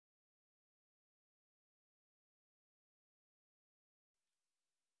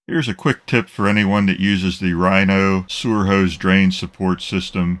Here's a quick tip for anyone that uses the Rhino sewer hose drain support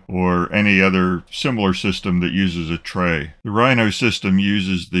system or any other similar system that uses a tray. The Rhino system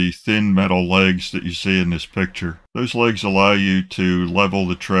uses the thin metal legs that you see in this picture. Those legs allow you to level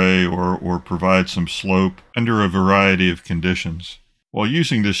the tray or provide some slope under a variety of conditions. While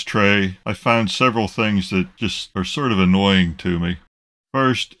using this tray, I found several things that just are sort of annoying to me.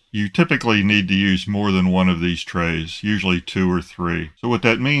 First, you typically need to use more than one of these trays, usually 2 or 3. So what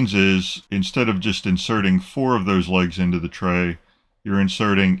that means is, instead of just inserting 4 of those legs into the tray, you're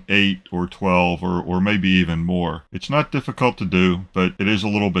inserting 8 or 12 or maybe even more. It's not difficult to do, but it is a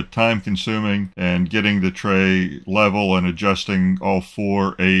little bit time consuming, and getting the tray level and adjusting all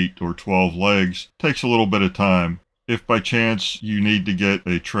 4, 8, or 12 legs takes a little bit of time. If by chance you need to get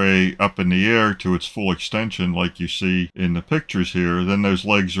a tray up in the air to its full extension like you see in the pictures here, then those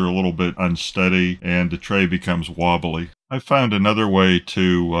legs are a little bit unsteady and the tray becomes wobbly. I found another way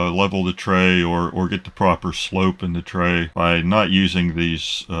to level the tray or get the proper slope in the tray by not using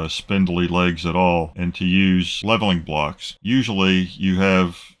these spindly legs at all, and to use leveling blocks. Usually you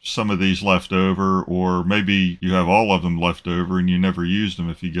have some of these left over, or maybe you have all of them left over and you never use them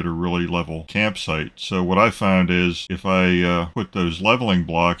if you get a really level campsite. So what I found is if I put those leveling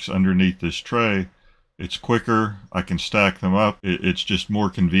blocks underneath this tray, it's quicker, I can stack them up, it's just more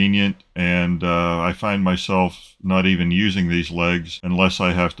convenient, and I find myself not even using these legs unless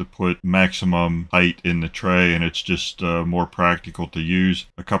I have to put maximum height in the tray, and it's just more practical to use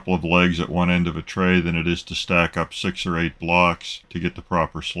a couple of legs at one end of a tray than it is to stack up 6 or 8 blocks to get the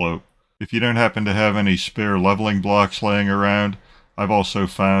proper slope. If you don't happen to have any spare leveling blocks laying around, I've also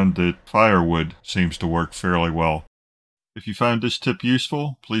found that firewood seems to work fairly well. If you found this tip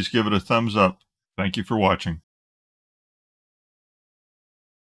useful, please give it a thumbs up. Thank you for watching.